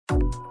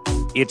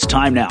It's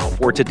time now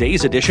for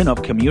today's edition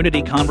of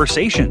Community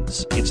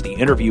Conversations. It's the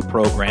interview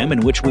program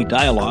in which we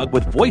dialogue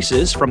with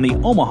voices from the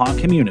Omaha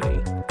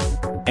community.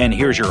 And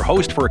here's your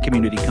host for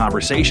Community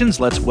Conversations.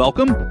 Let's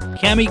welcome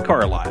Cammie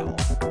Carlisle.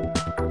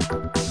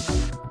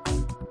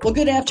 Well,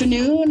 good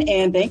afternoon,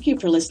 and thank you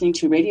for listening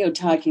to Radio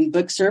Talking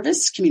Book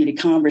Service Community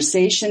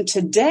Conversation.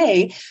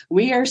 Today,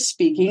 we are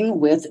speaking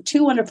with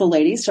two wonderful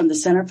ladies from the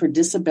Center for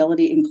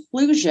Disability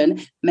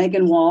Inclusion,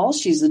 Meaghan Walsh,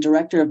 she's the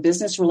Director of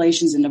Business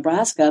Relations in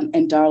Nebraska,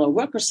 and Darla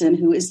Wilkerson,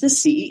 who is the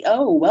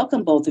CEO.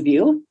 Welcome, both of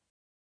you.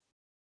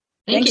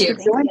 Thanks for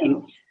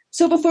joining.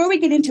 So before we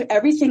get into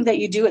everything that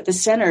you do at the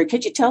center,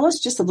 could you tell us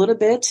just a little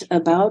bit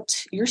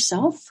about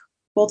yourself,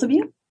 both of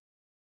you?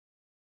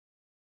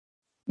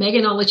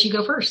 Meaghan, I'll let you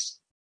go first.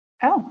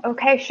 Oh,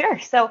 okay, sure.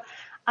 So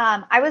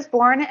I was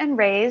born and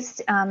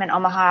raised in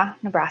Omaha,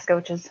 Nebraska,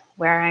 which is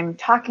where I'm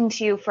talking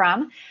to you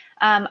from.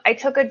 I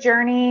took a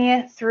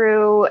journey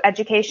through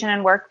education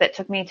and work that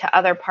took me to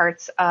other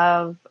parts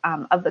of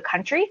the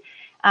country.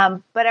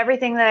 But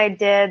everything that I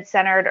did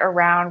centered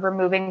around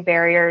removing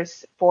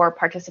barriers for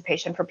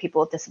participation for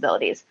people with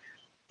disabilities.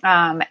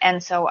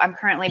 And so I'm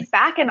currently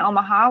back in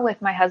Omaha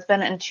with my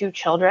husband and two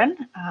children.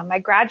 My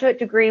graduate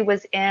degree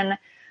was in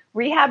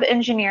rehab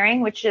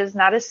engineering, which is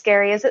not as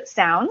scary as it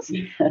sounds.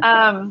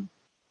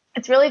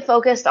 It's really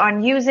focused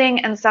on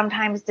using and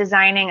sometimes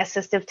designing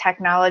assistive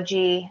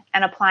technology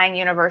and applying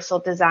universal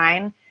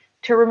design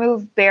to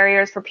remove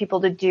barriers for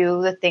people to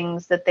do the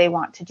things that they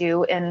want to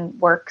do in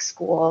work,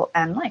 school,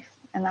 and life.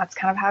 And that's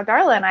kind of how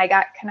Darla and I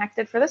got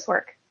connected for this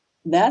work.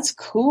 That's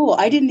cool.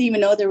 I didn't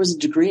even know there was a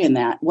degree in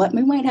that.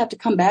 We might have to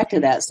come back to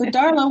that. So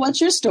Darla,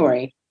 what's your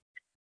story?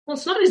 Well,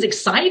 it's not as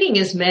exciting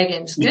as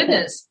Meaghan's.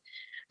 Goodness.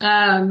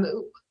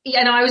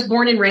 I was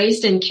born and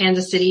raised in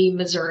Kansas City,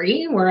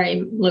 Missouri, where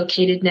I'm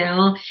located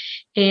now.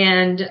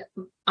 And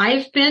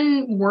I've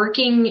been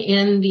working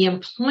in the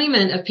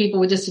employment of people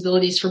with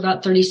disabilities for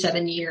about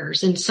 37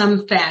 years in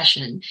some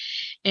fashion.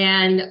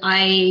 And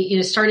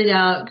I, started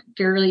out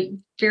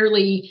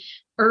fairly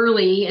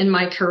early in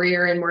my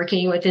career in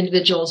working with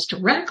individuals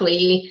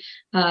directly,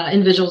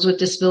 individuals with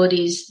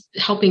disabilities,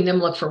 helping them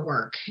look for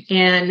work.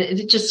 And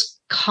it just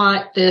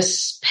caught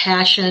this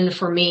passion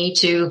for me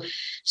to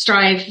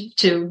strive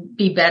to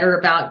be better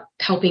about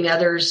helping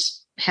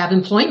others have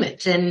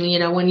employment. And,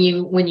 when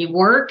you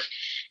work,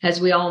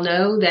 as we all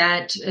know,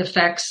 that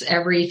affects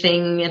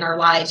everything in our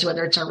lives,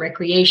 whether it's our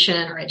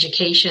recreation, our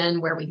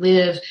education, where we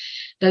live,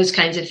 those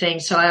kinds of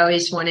things. So I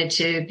always wanted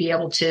to be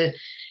able to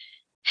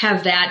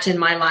have that in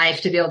my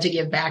life to be able to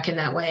give back in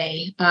that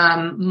way.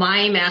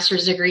 My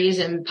master's degree is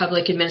in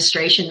public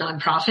administration,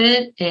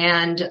 nonprofit,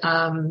 and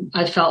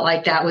I felt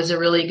like that was a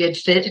really good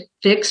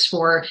fix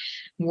for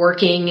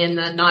working in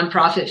the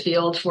nonprofit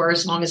field for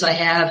as long as I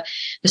have.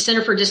 The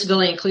Center for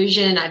Disability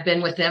Inclusion, I've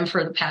been with them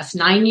for the past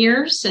 9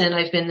 years, and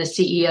I've been the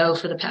CEO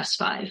for the past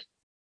 5.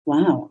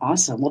 Wow,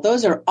 awesome. Well,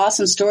 those are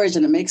awesome stories,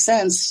 and it makes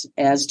sense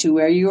as to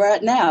where you are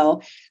at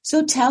now.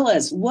 So tell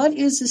us, what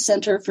is the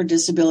Center for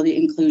Disability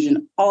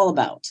Inclusion all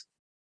about?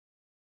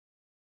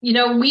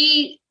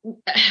 We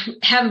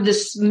have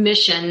this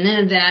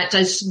mission that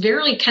is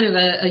very kind of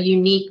a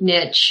unique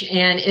niche,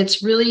 and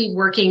it's really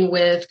working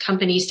with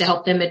companies to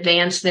help them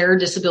advance their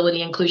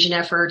disability inclusion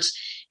efforts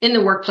in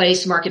the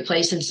workplace,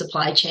 marketplace, and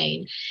supply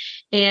chain.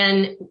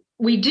 And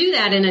we do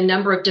that in a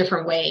number of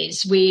different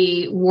ways.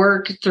 We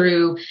work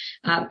through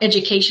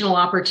educational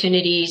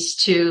opportunities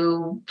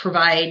to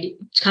provide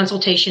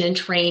consultation and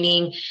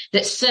training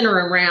that center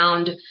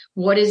around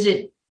what does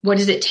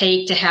it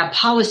take to have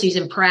policies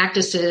and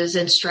practices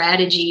and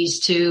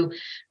strategies to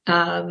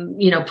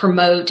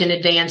promote and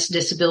advance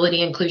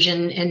disability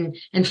inclusion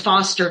and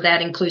foster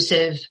that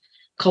inclusive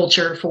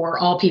culture for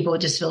all people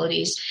with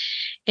disabilities.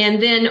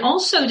 And then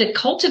also to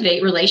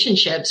cultivate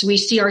relationships. We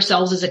see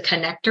ourselves as a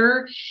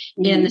connector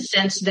in the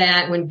sense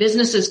that when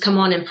businesses come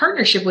on in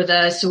partnership with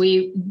us,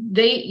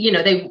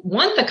 they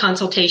want the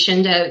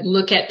consultation to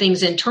look at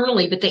things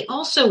internally, but they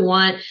also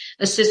want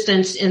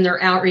assistance in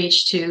their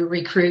outreach to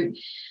recruit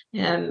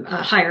and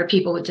hire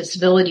people with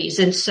disabilities.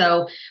 And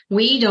so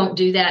we don't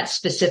do that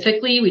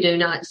specifically. We do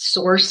not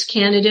source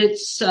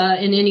candidates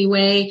in any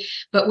way,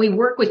 but we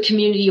work with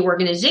community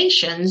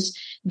organizations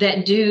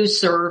that do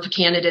serve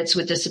candidates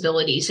with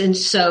disabilities. And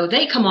so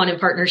they come on in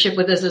partnership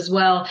with us as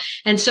well.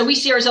 And so we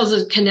see ourselves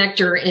as a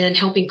connector in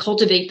helping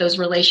cultivate those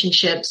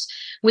relationships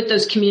with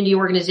those community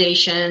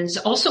organizations,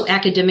 also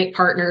academic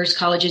partners,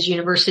 colleges,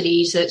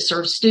 universities that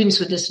serve students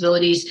with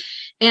disabilities,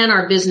 and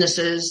our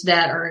businesses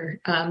that are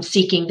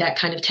seeking that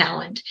kind of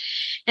talent.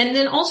 And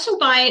then also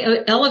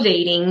by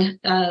elevating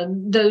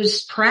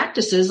those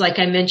practices, like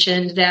I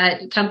mentioned,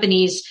 that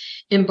companies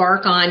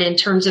embark on in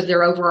terms of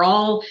their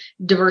overall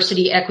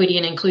diversity, equity,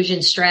 and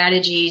inclusion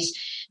strategies,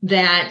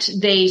 that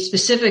they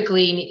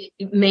specifically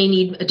may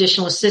need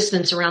additional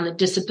assistance around the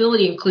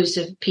disability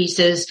inclusive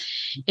pieces,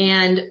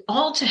 and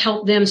all to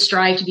help them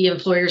strive to be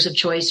employers of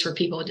choice for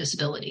people with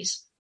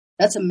disabilities.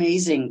 That's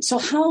amazing. So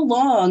how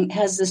long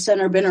has the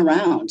center been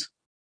around?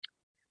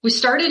 We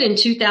started in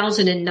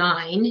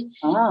 2009,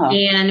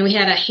 and we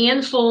had a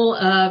handful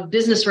of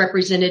business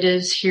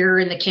representatives here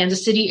in the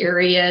Kansas City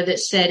area that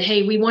said,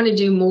 hey, we want to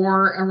do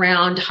more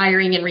around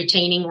hiring and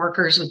retaining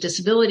workers with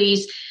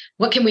disabilities.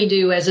 What can we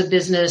do as a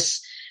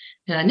business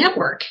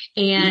network?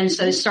 And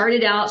so it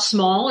started out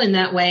small in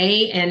that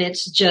way, and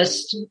it's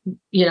just,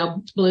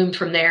 bloomed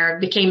from there.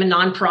 It became a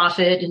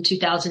nonprofit in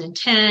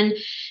 2010,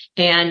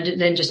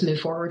 and then just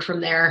moved forward from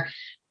there.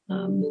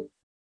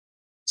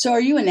 So are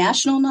you a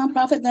national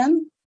nonprofit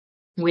then?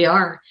 We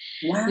are.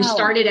 Wow. We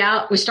started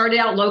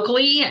out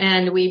locally,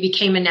 and we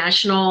became a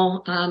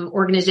national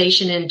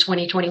organization in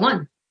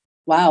 2021.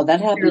 Wow,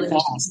 that happened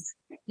fast.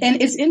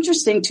 And it's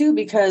interesting too,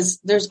 because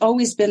there's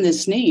always been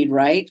this need,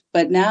 right?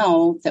 But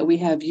now that we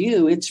have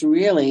you, it's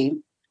really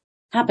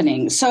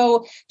happening.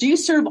 So do you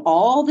serve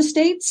all the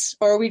states,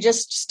 or are we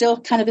just still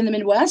kind of in the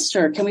Midwest,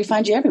 or can we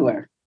find you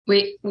everywhere?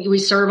 We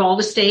serve all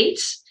the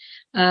states.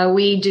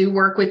 We do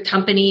work with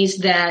companies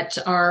that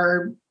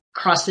are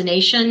across the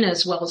nation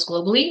as well as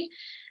globally.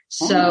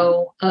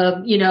 So,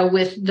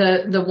 with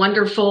the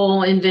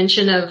wonderful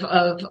invention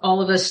of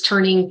all of us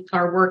turning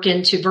our work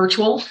into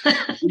virtual,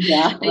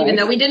 even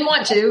though we didn't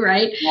want to,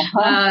 right?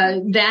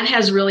 That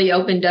has really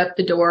opened up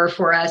the door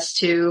for us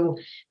to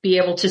be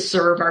able to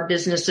serve our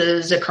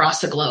businesses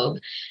across the globe.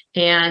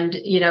 And,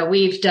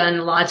 we've done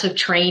lots of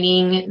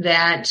training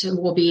that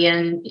will be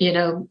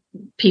in,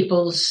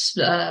 people's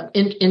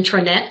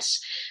intranets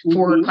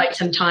for quite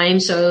some time.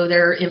 So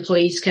their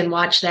employees can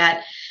watch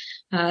that,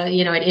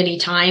 at any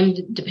time,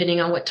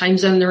 depending on what time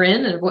zone they're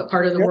in and what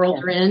part of the world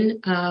they're in.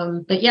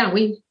 But yeah,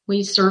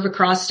 we serve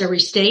across every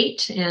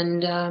state,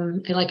 and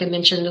like I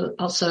mentioned,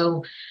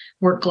 also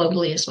work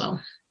globally as well.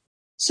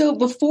 So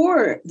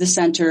before the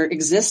center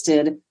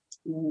existed,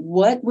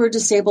 what were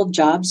disabled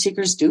job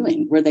seekers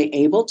doing? Were they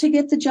able to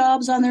get the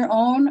jobs on their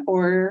own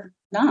or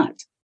not?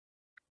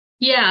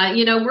 Yeah,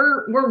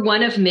 we're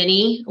one of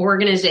many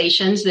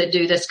organizations that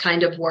do this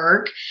kind of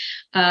work.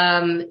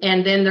 And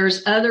then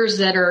there's others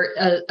that are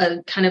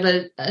a kind of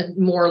a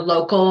more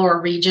local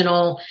or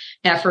regional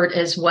effort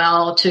as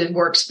well to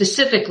work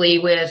specifically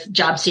with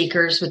job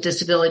seekers with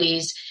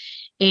disabilities.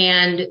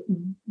 And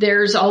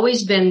there's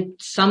always been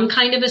some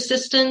kind of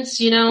assistance,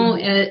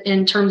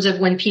 in terms of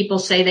when people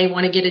say they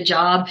want to get a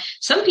job.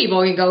 Some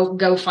people can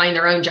go find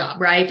their own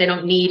job, right? They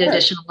don't need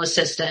additional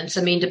assistance.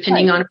 I mean,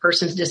 depending on a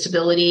person's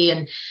disability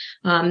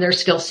and their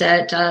skill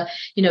set,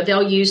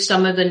 they'll use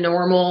some of the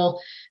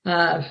normal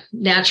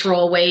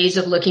natural ways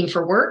of looking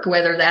for work,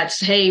 whether that's,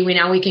 hey,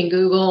 we can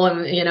Google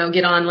and,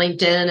 get on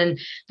LinkedIn and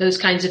those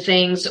kinds of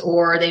things,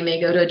 or they may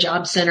go to a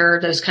job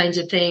center, those kinds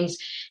of things.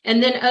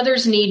 And then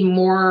others need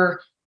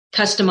more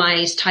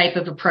customized type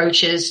of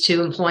approaches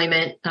to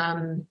employment,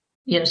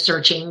 job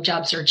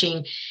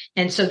searching.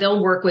 And so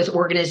they'll work with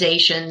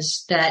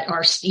organizations that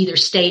are either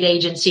state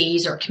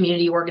agencies or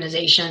community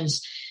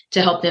organizations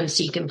to help them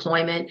seek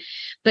employment.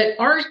 But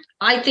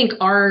I think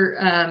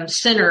our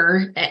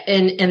center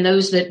and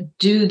those that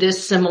do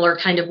this similar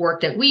kind of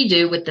work that we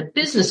do with the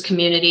business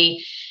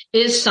community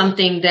is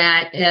something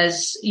that,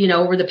 as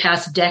over the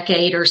past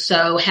decade or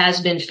so, has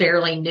been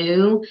fairly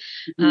new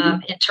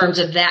in terms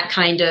of that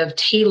kind of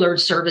tailored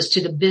service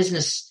to the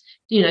business,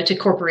 to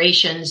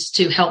corporations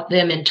to help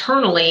them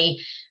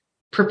internally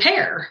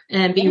prepare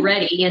and be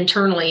ready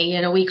internally.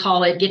 We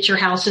call it get your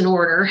house in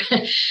order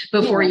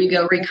before you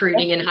go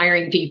recruiting and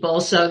hiring people,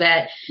 so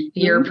that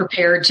you're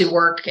prepared to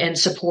work and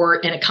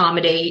support and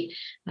accommodate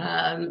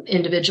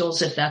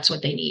individuals if that's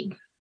what they need.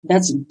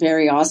 That's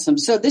very awesome.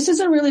 So this is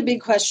a really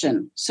big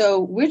question. So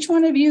which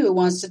one of you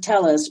wants to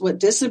tell us what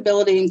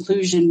disability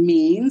inclusion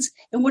means,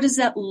 and what does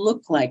that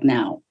look like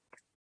now?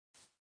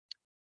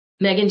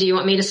 Meaghan, do you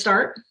want me to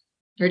start,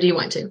 or do you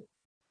want to?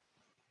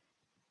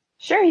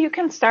 Sure, you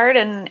can start,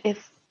 and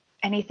if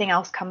anything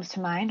else comes to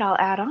mind, I'll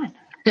add on.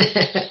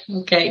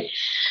 Okay.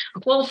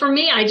 Well, for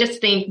me, I just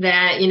think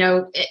that,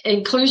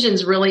 inclusion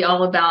is really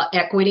all about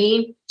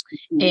equity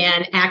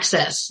and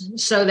access,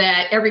 so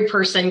that every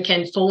person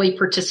can fully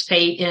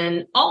participate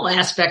in all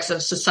aspects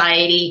of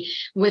society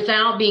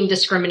without being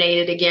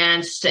discriminated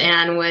against,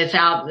 and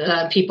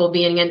without people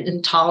being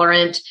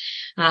intolerant,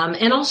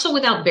 and also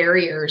without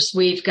barriers.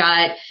 We've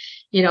got,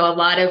 a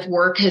lot of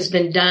work has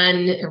been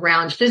done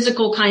around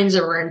physical kinds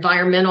or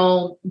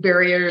environmental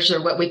barriers,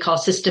 or what we call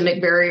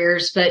systemic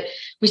barriers, but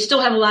we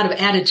still have a lot of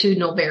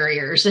attitudinal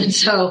barriers. And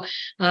so,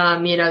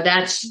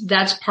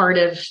 that's part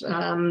of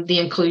the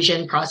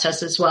inclusion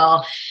process as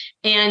well.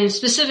 And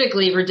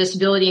specifically for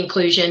disability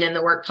inclusion in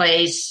the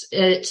workplace,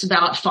 it's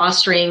about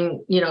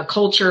fostering, a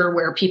culture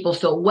where people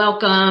feel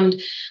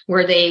welcomed,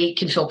 where they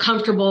can feel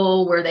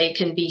comfortable, where they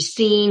can be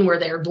seen, where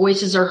their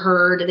voices are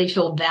heard, they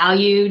feel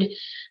valued.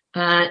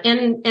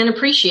 And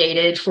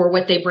appreciated for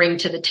what they bring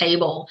to the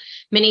table.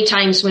 Many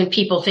times when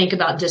people think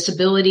about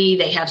disability,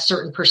 they have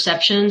certain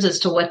perceptions as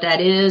to what that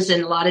is.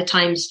 And a lot of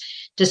times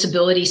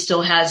disability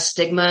still has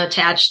stigma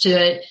attached to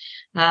it.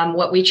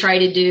 What we try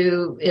to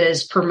do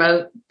is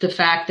promote the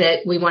fact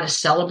that we want to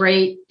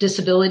celebrate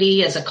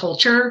disability as a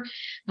culture,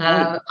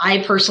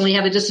 I personally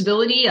have a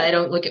disability. I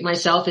don't look at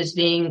myself as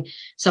being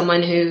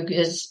someone who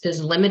is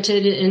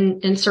limited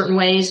in certain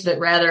ways, but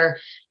rather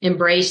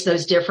embrace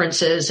those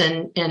differences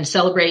and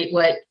celebrate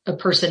what a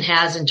person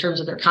has in terms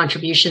of their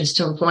contributions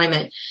to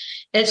employment.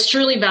 It's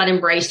truly about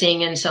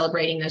embracing and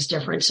celebrating those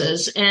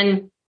differences.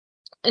 And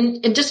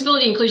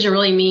disability inclusion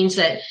really means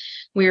that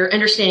we're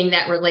understanding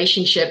that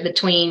relationship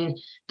between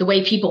the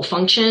way people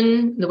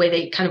function, the way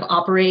they kind of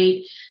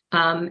operate,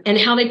 and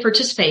how they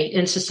participate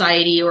in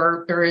society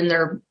or in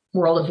their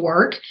world of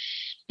work,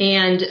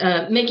 and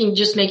making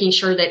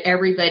sure that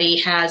everybody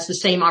has the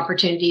same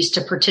opportunities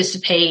to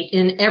participate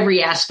in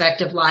every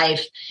aspect of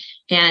life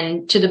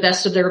and to the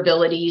best of their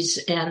abilities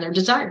and their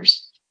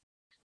desires.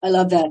 I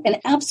love that. And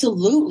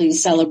absolutely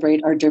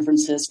celebrate our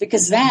differences,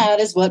 because that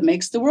is what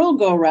makes the world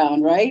go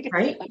around, right?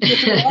 Right.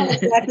 If we're all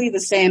exactly the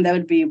same, that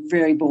would be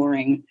very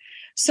boring.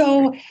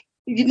 So,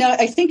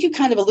 I think you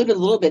kind of alluded a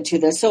little bit to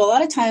this. So a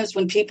lot of times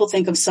when people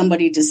think of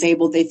somebody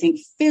disabled, they think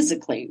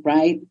physically,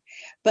 right?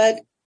 But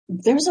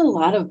there's a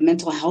lot of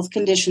mental health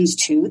conditions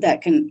too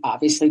that can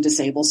obviously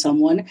disable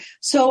someone.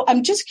 So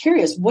I'm just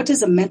curious, what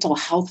does a mental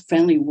health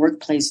friendly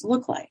workplace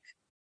look like?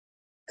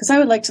 Because I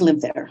would like to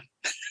live there.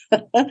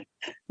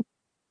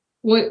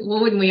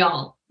 Wouldn't we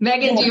all?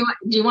 Meaghan, Yeah.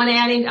 do you want to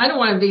add in? I don't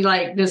want to be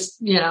like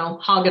this,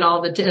 hogging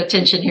all the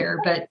attention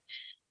here, but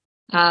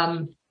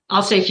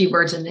I'll say a few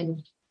words and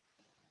then.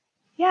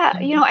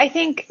 Yeah, I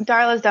think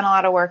Darla's done a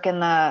lot of work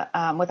in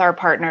the with our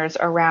partners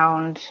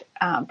around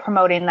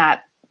promoting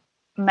that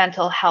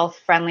mental health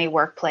friendly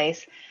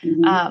workplace.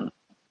 Mm-hmm.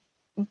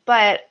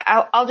 But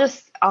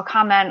I'll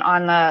comment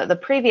on the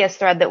previous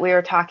thread that we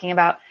were talking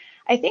about.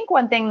 I think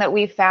one thing that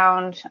we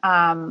found,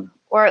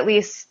 or at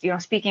least,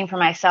 speaking for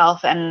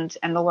myself and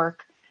the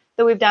work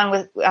that we've done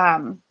with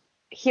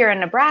here in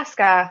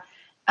Nebraska,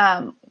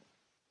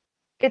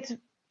 it's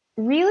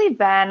really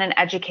been an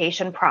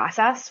education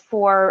process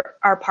for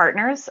our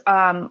partners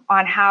on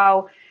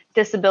how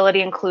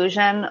disability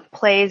inclusion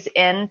plays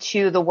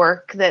into the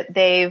work that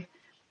they've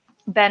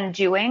been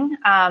doing,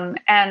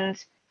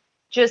 and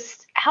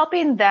just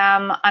helping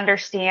them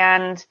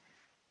understand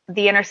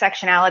the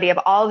intersectionality of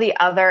all the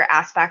other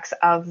aspects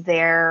of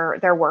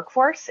their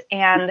workforce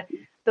and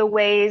the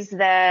ways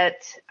that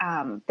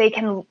they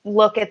can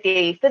look at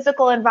the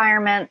physical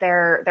environment,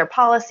 their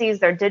policies,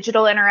 their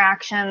digital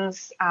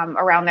interactions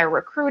around their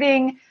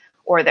recruiting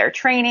or their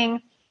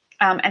training,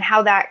 and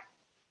how that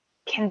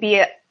can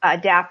be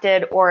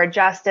adapted or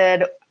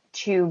adjusted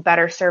to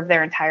better serve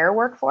their entire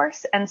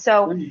workforce. And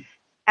so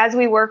as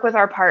we work with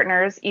our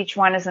partners, each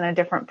one is in a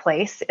different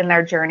place in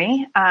their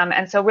journey.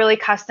 And so really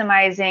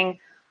customizing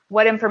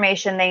what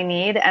information they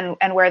need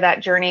and where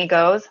that journey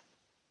goes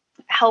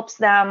helps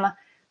them,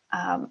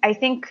 I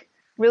think,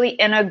 really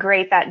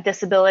integrate that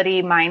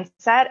disability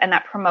mindset and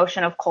that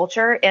promotion of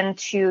culture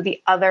into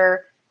the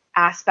other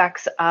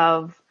aspects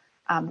of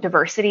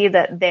diversity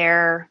that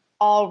they're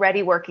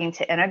already working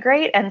to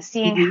integrate, and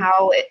seeing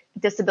how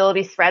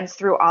disability threads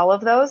through all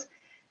of those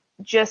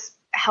just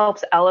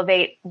helps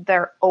elevate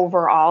their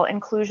overall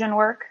inclusion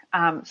work.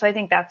 So I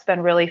think that's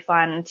been really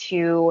fun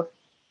to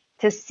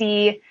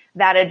see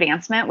that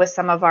advancement with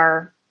some of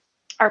our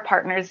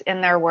partners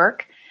in their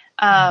work.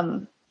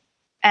 And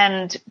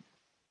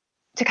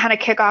to kind of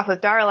kick off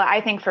with Darla,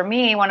 I think for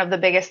me, one of the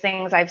biggest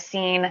things I've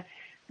seen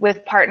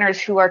with partners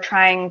who are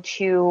trying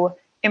to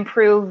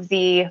improve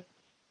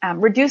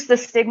reduce the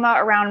stigma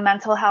around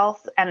mental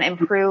health and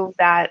improve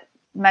that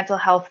mental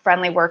health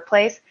friendly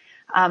workplace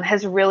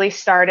has really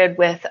started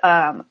with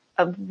a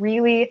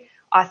really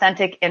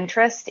authentic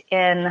interest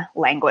in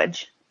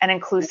language and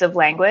inclusive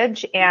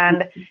language,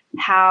 and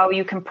how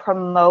you can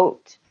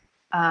promote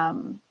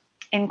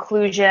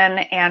inclusion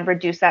and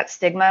reduce that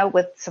stigma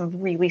with some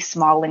really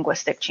small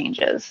linguistic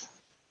changes.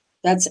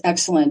 That's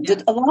excellent.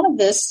 Did a lot of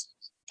this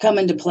come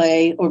into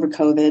play over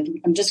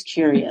COVID? I'm just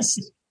curious.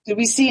 Did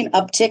we see an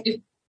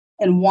uptick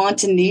in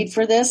want and need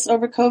for this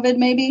over COVID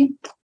maybe?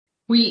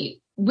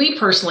 We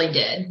personally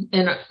did,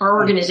 and our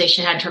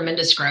organization had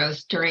tremendous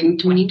growth during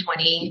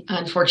 2020.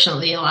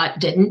 Unfortunately, a lot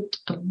didn't,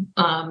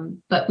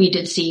 but we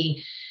did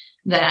see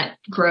that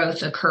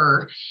growth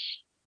occur.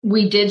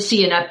 We did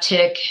see an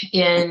uptick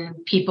in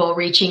people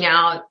reaching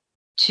out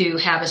to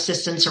have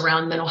assistance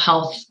around mental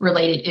health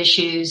related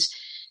issues.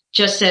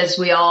 Just as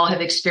we all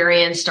have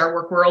experienced, our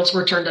work worlds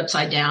were turned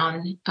upside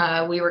down.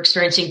 We were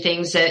experiencing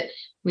things that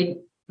we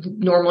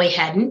normally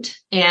hadn't.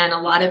 And a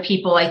lot of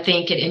people, I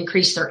think, it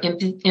increased their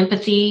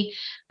empathy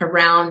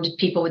around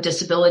people with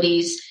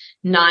disabilities,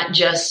 not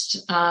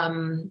just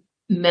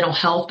mental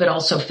health, but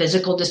also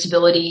physical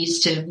disabilities,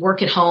 to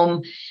work at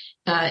home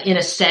in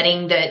a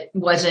setting that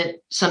wasn't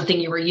something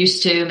you were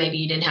used to. Maybe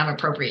you didn't have an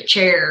appropriate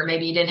chair.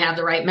 Maybe you didn't have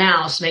the right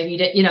mouse. Maybe you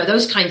didn't,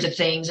 those kinds of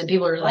things. And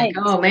people are like,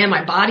 oh man,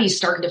 my body's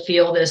starting to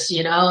feel this,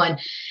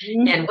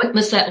 and what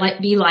must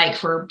that be like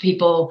for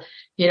people,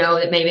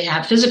 that maybe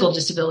have physical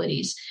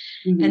disabilities?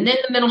 Mm-hmm. And then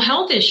the mental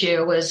health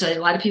issue was a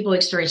lot of people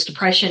experienced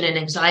depression and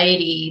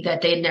anxiety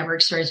that they had never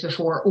experienced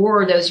before,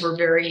 or those were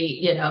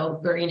very,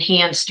 very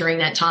enhanced during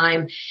that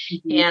time.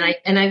 Mm-hmm.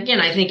 And again,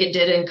 I think it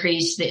did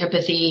increase the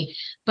empathy,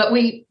 but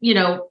we,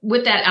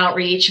 with that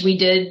outreach, we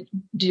did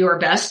do our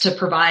best to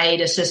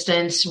provide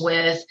assistance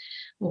with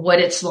what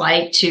it's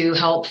like to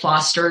help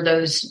foster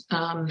those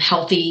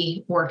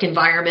healthy work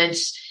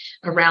environments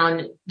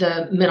around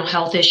the mental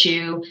health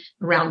issue,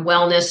 around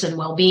wellness and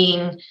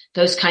well-being,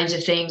 those kinds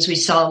of things. We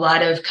saw a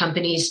lot of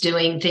companies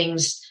doing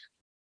things,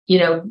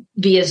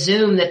 via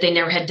Zoom that they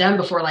never had done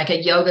before, like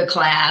a yoga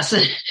class,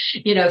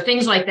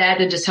 things like that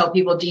just help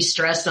people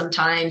de-stress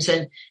sometimes,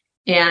 and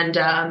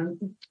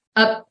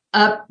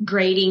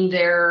upgrading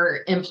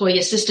their employee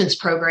assistance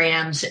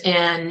programs,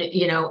 and,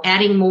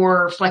 adding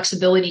more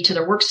flexibility to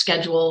their work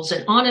schedules,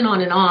 and on and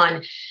on and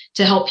on,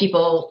 to help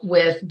people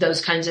with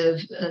those kinds of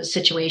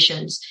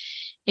situations.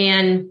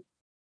 And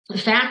the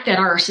fact that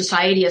our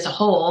society as a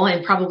whole,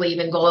 and probably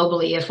even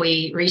globally, if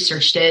we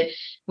researched it,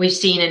 we've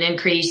seen an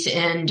increase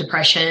in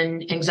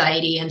depression,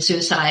 anxiety, and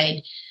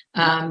suicide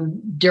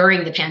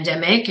during the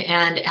pandemic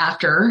and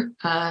after.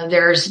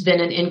 There's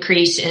been an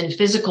increase in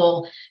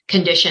physical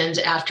conditions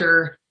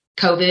after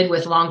COVID,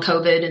 with long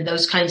COVID and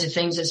those kinds of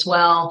things as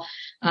well.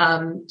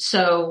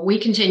 So we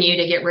continue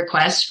to get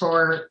requests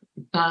for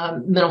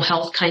mental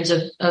health kinds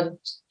of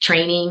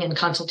training and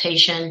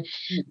consultation.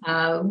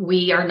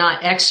 We are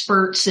not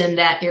experts in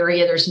that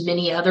area. There's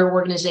many other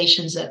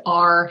organizations that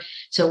are.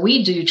 So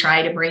we do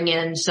try to bring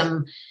in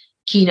some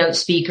keynote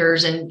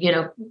speakers and,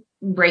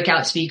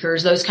 breakout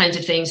speakers, those kinds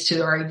of things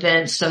to our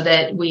events, so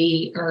that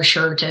we are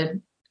sure to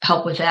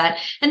help with that.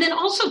 And then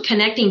also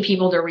connecting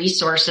people to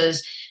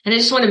resources. And I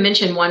just want to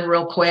mention one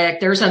real quick.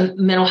 There's a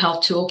mental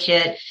health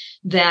toolkit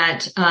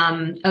that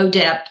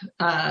ODEP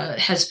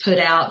has put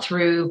out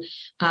through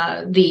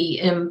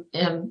the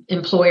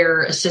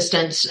Employer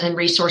Assistance and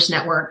Resource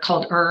Network,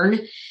 called EARN,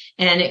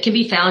 and it can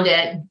be found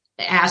at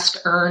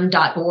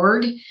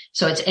askearn.org.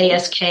 So it's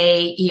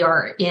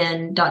ASKERN.org,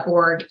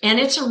 and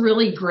it's a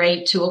really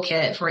great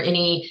toolkit for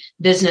any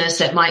business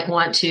that might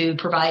want to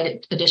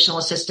provide additional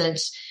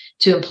assistance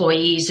to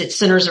employees. It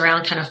centers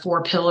around kind of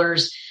 4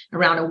 pillars: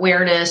 around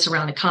awareness,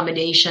 around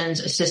accommodations,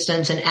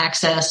 assistance, and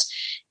access.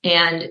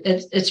 And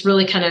it's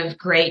really kind of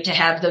great to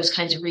have those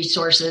kinds of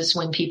resources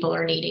when people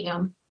are needing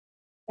them.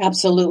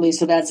 Absolutely.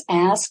 So that's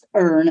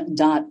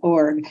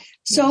askearn.org.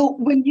 So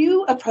when do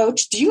you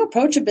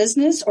approach a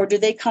business, or do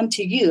they come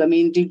to you? I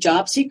mean, do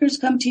job seekers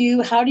come to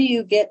you? How do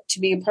you get to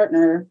be a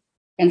partner,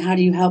 and how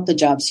do you help the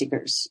job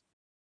seekers?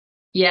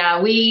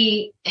 Yeah,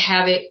 we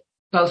have it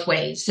both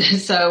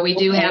ways. So we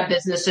do have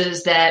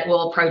businesses that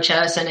will approach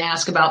us and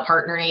ask about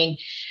partnering.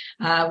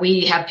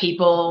 We have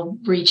people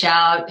reach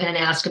out and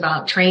ask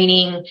about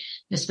training,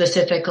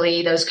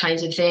 specifically, those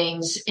kinds of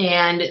things.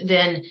 And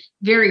then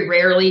very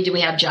rarely do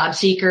we have job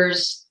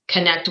seekers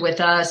connect with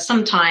us,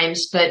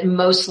 sometimes, but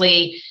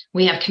mostly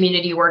we have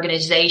community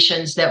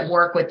organizations that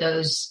work with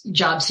those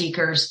job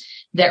seekers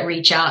that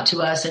reach out to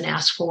us and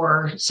ask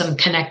for some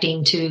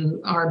connecting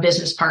to our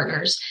business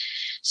partners.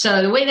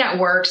 So the way that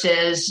works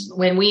is,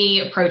 when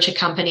we approach a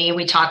company,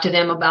 we talk to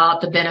them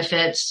about the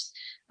benefits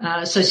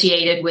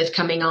associated with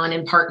coming on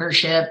in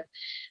partnership.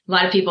 A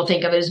lot of people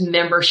think of it as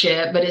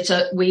membership, but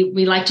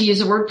we like to use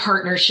the word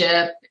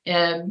partnership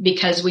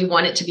because we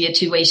want it to be a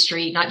two-way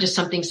street, not just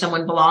something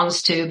someone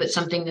belongs to, but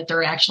something that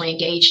they're actually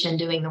engaged in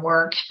doing the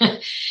work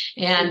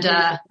and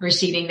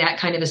receiving that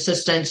kind of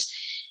assistance.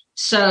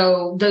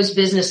 So those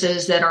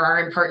businesses that are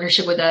in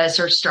partnership with us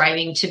are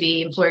striving to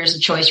be employers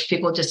of choice for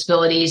people with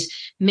disabilities.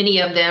 Many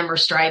of them are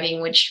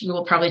striving, which we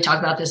will probably talk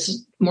about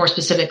this more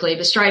specifically,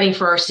 but striving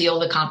for our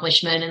seal of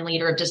accomplishment and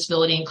leader of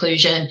disability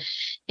inclusion.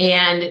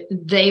 And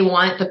they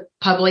want the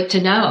public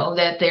to know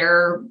that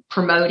they're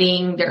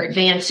promoting, they're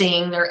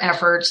advancing their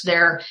efforts,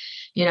 they're,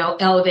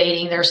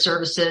 elevating their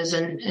services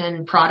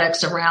and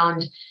products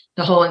around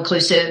the whole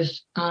inclusive,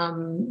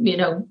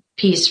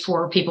 piece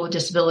for people with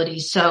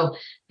disabilities. So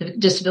the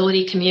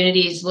disability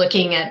community is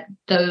looking at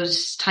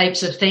those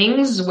types of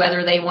things,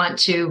 whether they want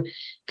to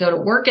go to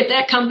work at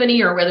that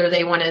company or whether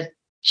they want to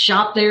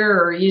shop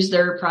there or use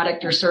their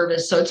product or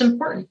service. So it's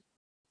important.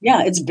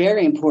 Yeah, it's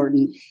very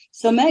important.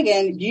 So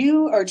Meaghan,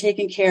 you are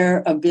taking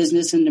care of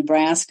business in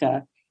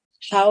Nebraska.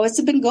 How has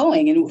it been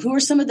going? And who are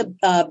some of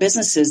the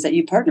businesses that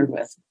you partnered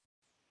with?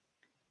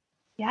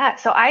 Yeah,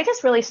 so I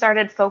just really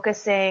started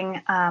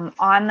focusing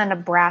on the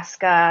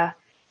Nebraska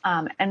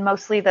and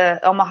mostly the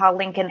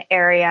Omaha-Lincoln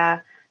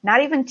area,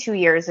 not even 2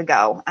 years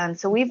ago.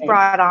 So we've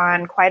brought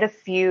on quite a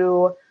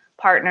few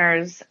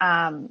partners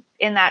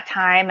in that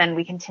time, and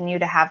we continue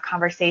to have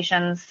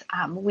conversations.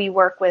 We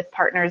work with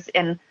partners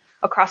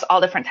across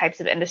all different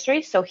types of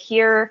industries. So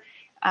here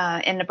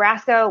in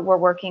Nebraska, we're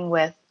working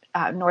with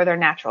Northern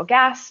Natural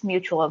Gas,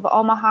 Mutual of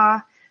Omaha,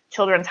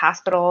 Children's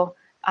Hospital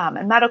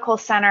and Medical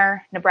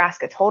Center,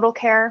 Nebraska Total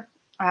Care,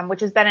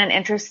 which has been an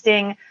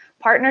interesting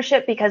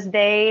partnership because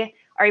they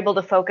are able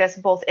to focus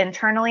both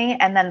internally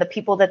and then the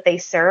people that they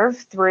serve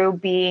through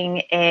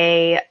being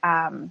a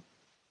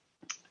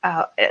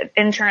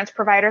insurance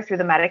provider through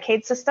the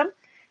Medicaid system.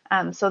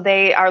 So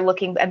they are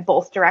looking at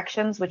both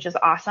directions, which is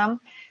awesome.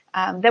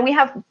 Then we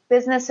have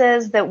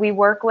businesses that we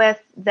work with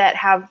that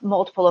have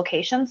multiple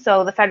locations.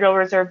 So the Federal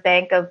Reserve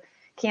Bank of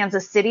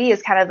Kansas City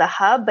is kind of the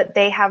hub, but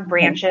they have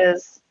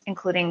branches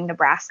including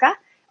Nebraska,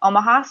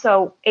 Omaha,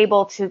 so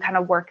able to kind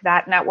of work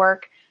that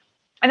network.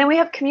 And then we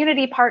have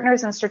community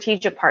partners and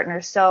strategic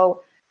partners.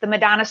 So the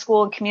Madonna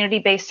School and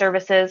Community-Based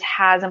Services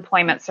has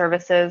employment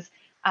services,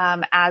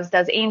 as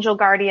does Angel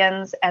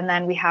Guardians. And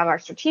then we have our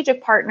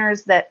strategic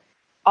partners that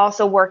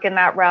also work in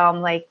that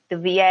realm, like the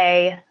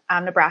VA,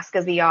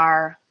 Nebraska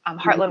VR,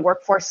 Heartland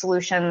Workforce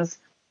Solutions,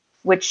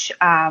 which,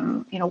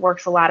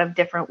 works a lot of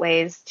different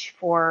ways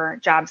for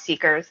job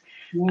seekers.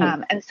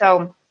 And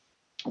so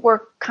we're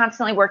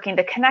constantly working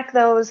to connect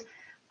those,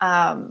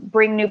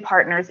 bring new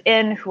partners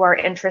in who are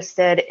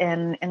interested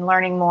in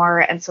learning more.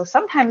 And so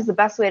sometimes the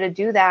best way to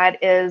do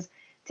that is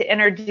to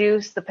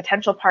introduce the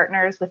potential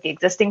partners with the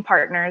existing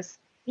partners,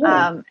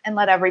 and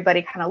let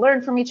everybody kind of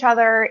learn from each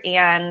other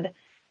and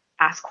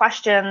ask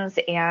questions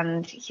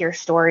and hear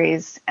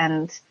stories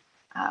and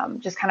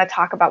just kind of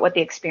talk about what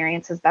the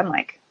experience has been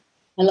like.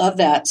 I love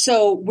that.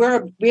 So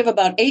we have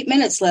about 8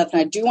 minutes left,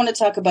 and I do want to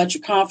talk about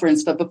your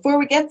conference. But before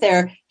we get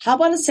there, how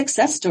about a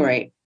success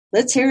story?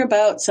 Let's hear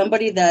about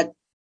somebody that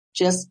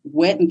just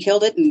went and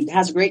killed it and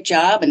has a great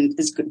job and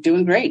is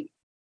doing great.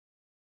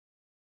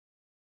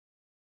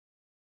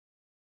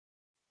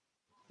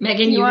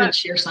 Meaghan, you would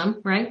share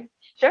some, right?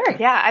 Sure.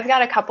 Yeah, I've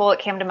got a couple that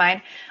came to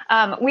mind.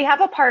 We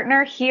have a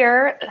partner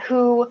here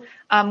who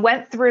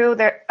went through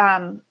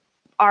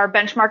our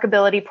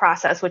benchmarkability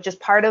process, which is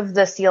part of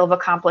the seal of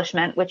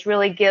accomplishment, which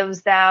really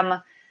gives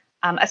them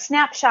a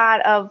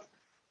snapshot of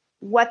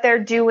what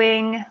they're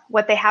doing,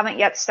 what they haven't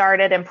yet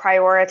started, and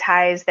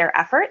prioritize their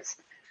efforts.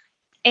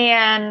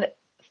 And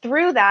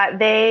through that,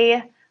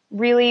 they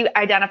really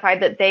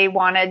identified that they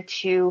wanted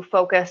to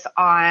focus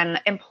on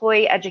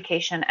employee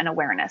education and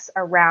awareness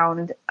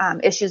around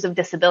issues of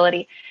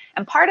disability.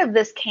 And part of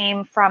this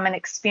came from an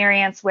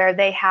experience where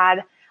they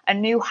had a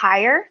new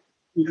hire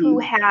who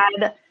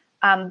had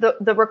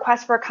the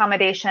request for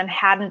accommodation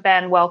hadn't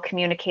been well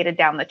communicated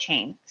down the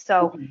chain.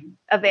 So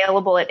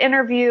available at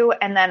interview,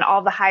 and then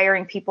all the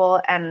hiring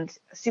people and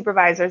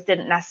supervisors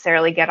didn't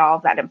necessarily get all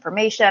of that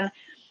information.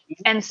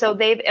 And so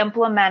they've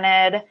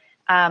implemented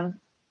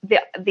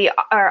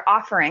are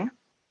offering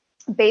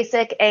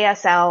basic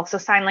ASL, so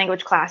sign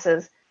language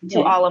classes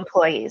to all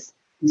employees,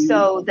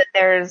 so that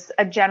there's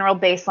a general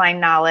baseline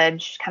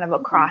knowledge kind of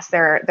across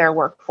their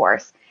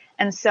workforce.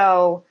 And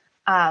so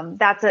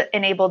that's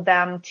enabled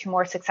them to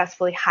more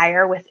successfully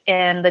hire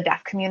within the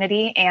deaf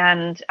community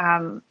and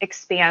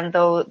expand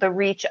the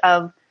reach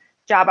of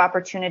job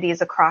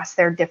opportunities across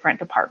their different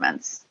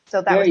departments.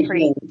 So that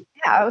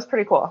was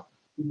pretty cool.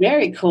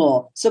 Very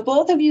cool. So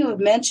both of you have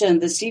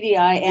mentioned the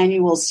CDI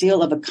Annual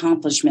Seal of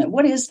Accomplishment.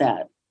 What is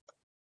that?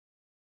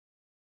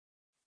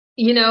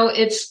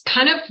 It's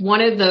kind of one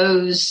of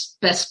those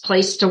best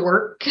place to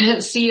work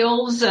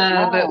seals,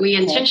 but we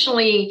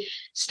intentionally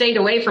stayed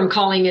away from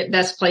calling it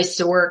best place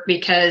to work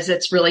because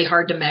it's really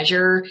hard to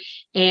measure.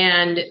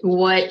 And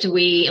what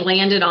we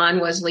landed on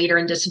was leader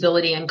in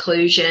disability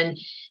inclusion.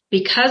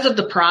 Because of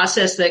the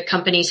process that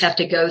companies have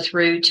to go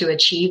through to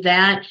achieve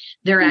that,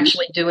 they're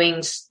actually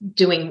doing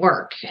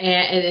work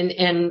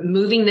and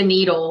moving the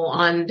needle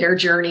on their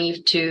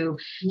journey to,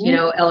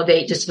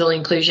 elevate disability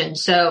inclusion.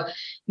 So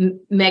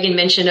Meaghan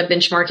mentioned a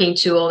benchmarking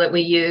tool that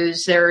we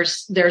use.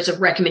 There's a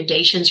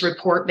recommendations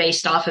report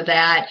based off of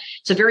that.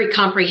 It's a very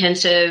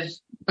comprehensive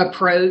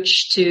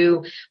approach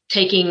to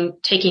taking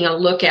a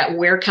look at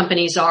where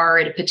companies are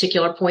at a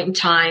particular point in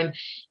time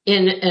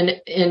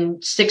in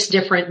 6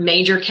 different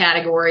major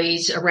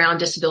categories around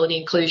disability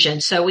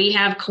inclusion. So we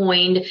have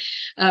coined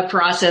a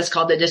process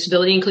called the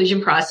disability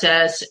inclusion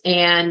process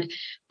and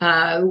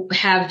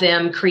have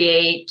them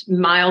create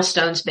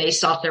milestones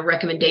based off their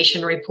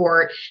recommendation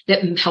report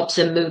that helps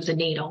them move the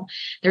needle.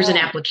 There's an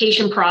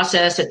application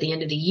process at the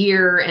end of the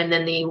year, and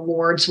then the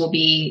awards will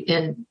be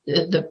in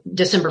the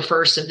December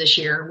 1st of this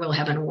year. We'll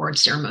have an award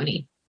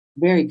ceremony.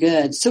 Very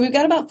good. So we've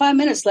got about 5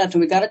 minutes left,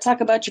 and we've got to talk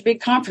about your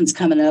big conference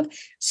coming up.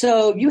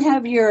 So you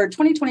have your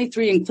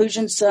 2023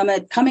 Inclusion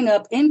Summit coming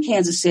up in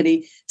Kansas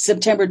City,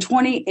 September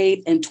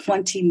 28th and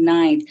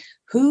 29th.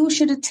 Who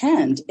should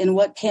attend, and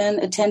what can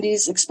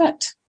attendees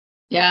expect?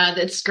 Yeah,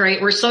 that's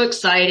great. We're so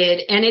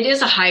excited. And it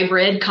is a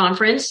hybrid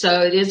conference.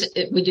 So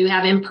we do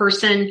have in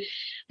person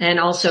and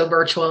also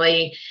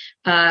virtually.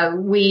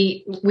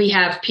 We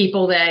have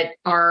people that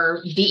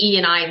are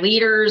DE&I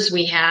leaders.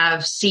 We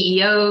have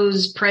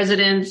CEOs,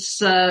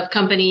 presidents of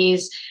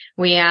companies.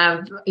 We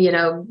have,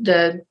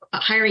 the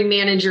hiring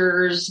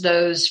managers,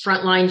 those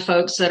frontline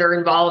folks that are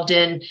involved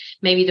in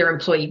maybe their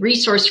employee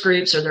resource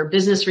groups or their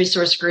business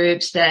resource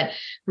groups that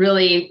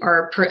really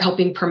are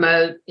helping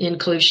promote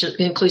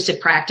inclusive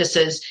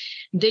practices.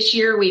 This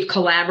year, we've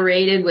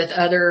collaborated with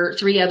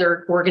 3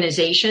 other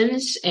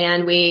organizations,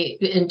 and we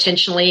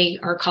intentionally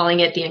are calling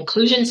it the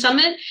Inclusion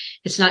Summit.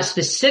 It's not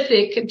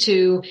specific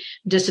to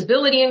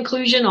disability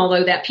inclusion,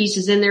 although that piece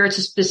is in there. It's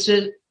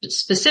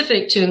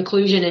specific to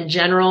inclusion in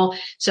general.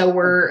 So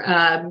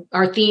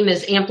our theme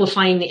is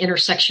amplifying the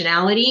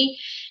intersectionality.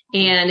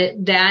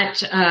 And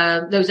that,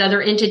 those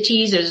other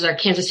entities, there's our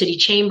Kansas City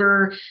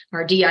Chamber,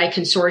 our DI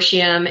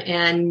Consortium,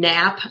 and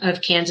NAP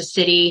of Kansas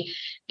City,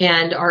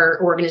 and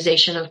our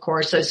organization, of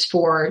course, those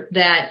four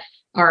that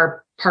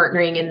are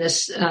partnering in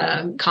this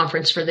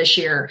conference for this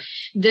year.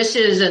 This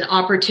is an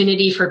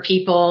opportunity for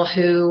people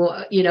who,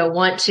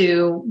 want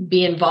to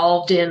be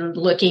involved in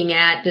looking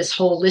at this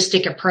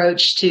holistic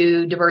approach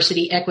to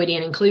diversity, equity,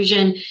 and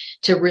inclusion,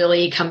 to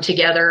really come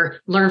together,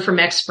 learn from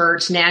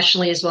experts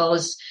nationally as well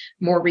as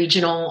more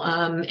regional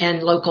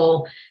and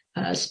local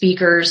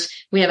speakers.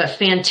 We have a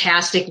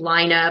fantastic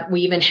lineup.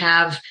 We even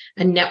have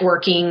a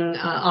networking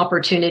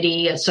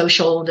opportunity, a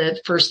social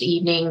the first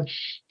evening,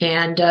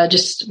 and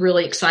just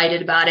really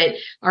excited about it.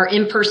 Our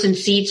in-person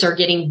seats are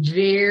getting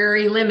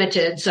very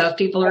limited, so if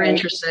people are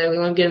interested, we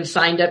want to get them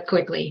signed up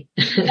quickly.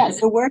 Yeah,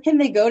 so where can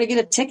they go to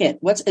get a ticket?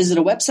 Is it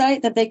a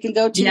website that they can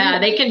go to? Yeah,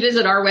 they can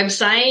visit our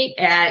website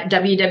at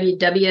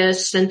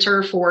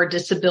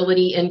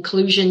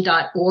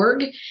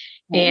www.centerfordisabilityinclusion.org.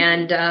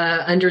 And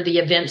under the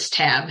events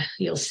tab,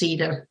 you'll see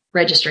the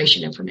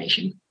registration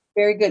information.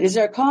 Very good. Is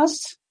there a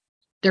cost?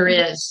 There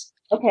is.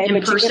 Okay.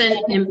 In person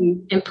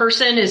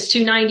is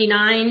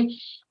 $299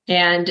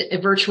 and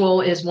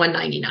virtual is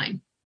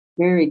 $199.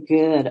 Very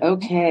good.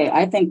 Okay.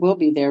 I think we'll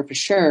be there for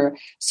sure.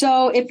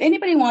 So if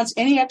anybody wants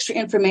any extra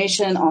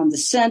information on the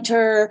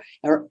center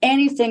or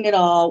anything at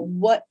all,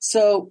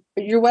 so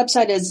your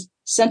website is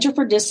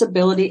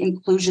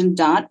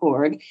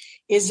centerfordisabilityinclusion.org.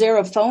 Is there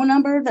a phone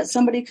number that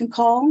somebody can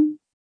call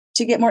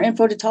to get more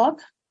info to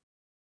talk?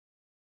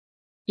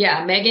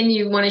 Yeah. Meaghan,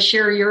 you want to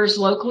share yours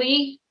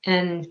locally?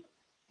 Yep.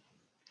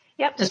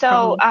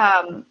 So,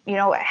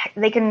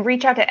 they can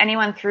reach out to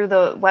anyone through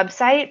the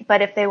website,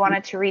 but if they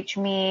wanted to reach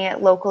me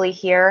locally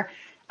here,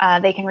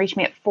 they can reach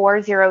me at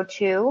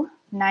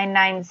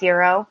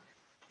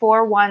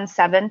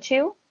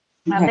 402-990-4172.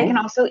 They can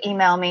also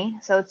email me.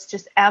 So it's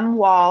just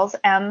mwalls,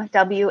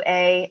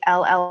 MWALLS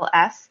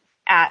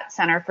at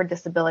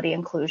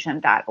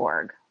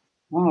centerfordisabilityinclusion.org.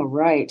 All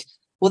right.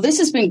 Well, this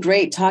has been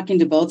great talking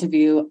to both of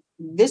you.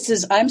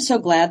 I'm so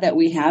glad that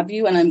we have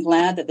you, and I'm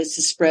glad that this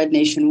is spread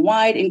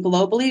nationwide and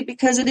globally,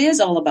 because it is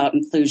all about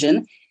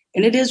inclusion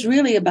and it is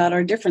really about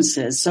our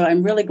differences. So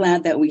I'm really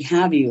glad that we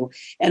have you,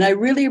 and I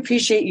really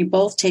appreciate you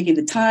both taking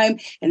the time.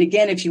 And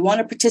again, if you want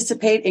to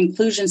participate,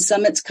 Inclusion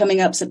Summit's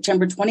coming up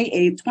September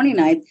 28th,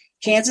 29th,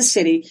 Kansas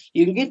City.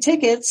 You can get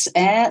tickets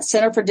at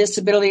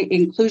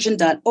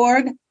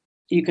centerfordisabilityinclusion.org.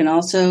 You can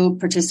also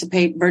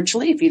participate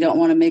virtually if you don't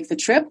want to make the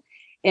trip.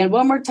 And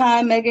one more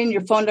time, Meaghan,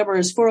 your phone number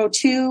is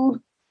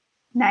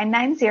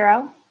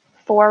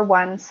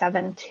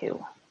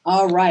 402-990-4172.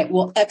 All right.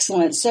 Well,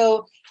 excellent.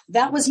 So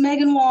that was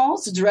Meaghan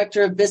Walls, the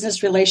Director of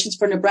Business Relations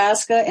for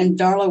Nebraska, and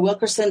Darla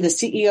Wilkerson, the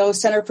CEO,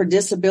 Center for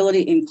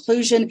Disability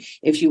Inclusion.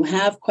 If you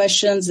have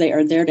questions, they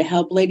are there to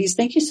help. Ladies,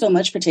 thank you so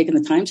much for taking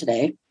the time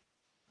today.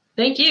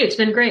 Thank you. It's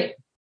been great.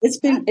 It's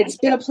been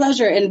a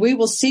pleasure, and we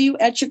will see you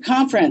at your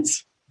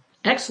conference.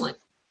 Excellent.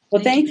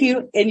 Well, thank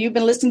you. And you've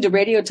been listening to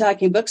Radio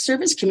Talking Book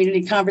Service,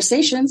 Community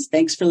Conversations.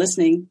 Thanks for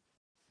listening.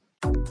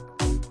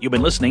 You've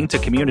been listening to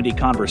Community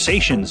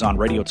Conversations on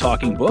Radio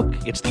Talking Book.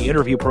 It's the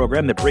interview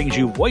program that brings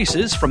you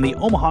voices from the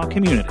Omaha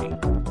community.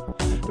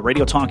 The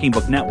Radio Talking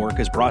Book Network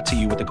is brought to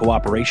you with the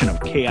cooperation of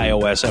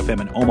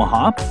KIOS-FM in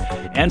Omaha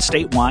and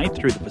statewide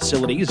through the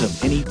facilities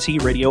of NET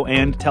Radio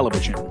and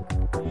Television.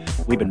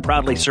 We've been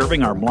proudly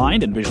serving our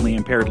blind and visually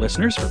impaired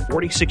listeners for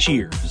 46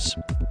 years.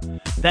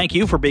 Thank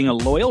you for being a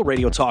loyal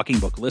Radio Talking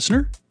Book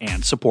listener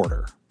and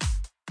supporter.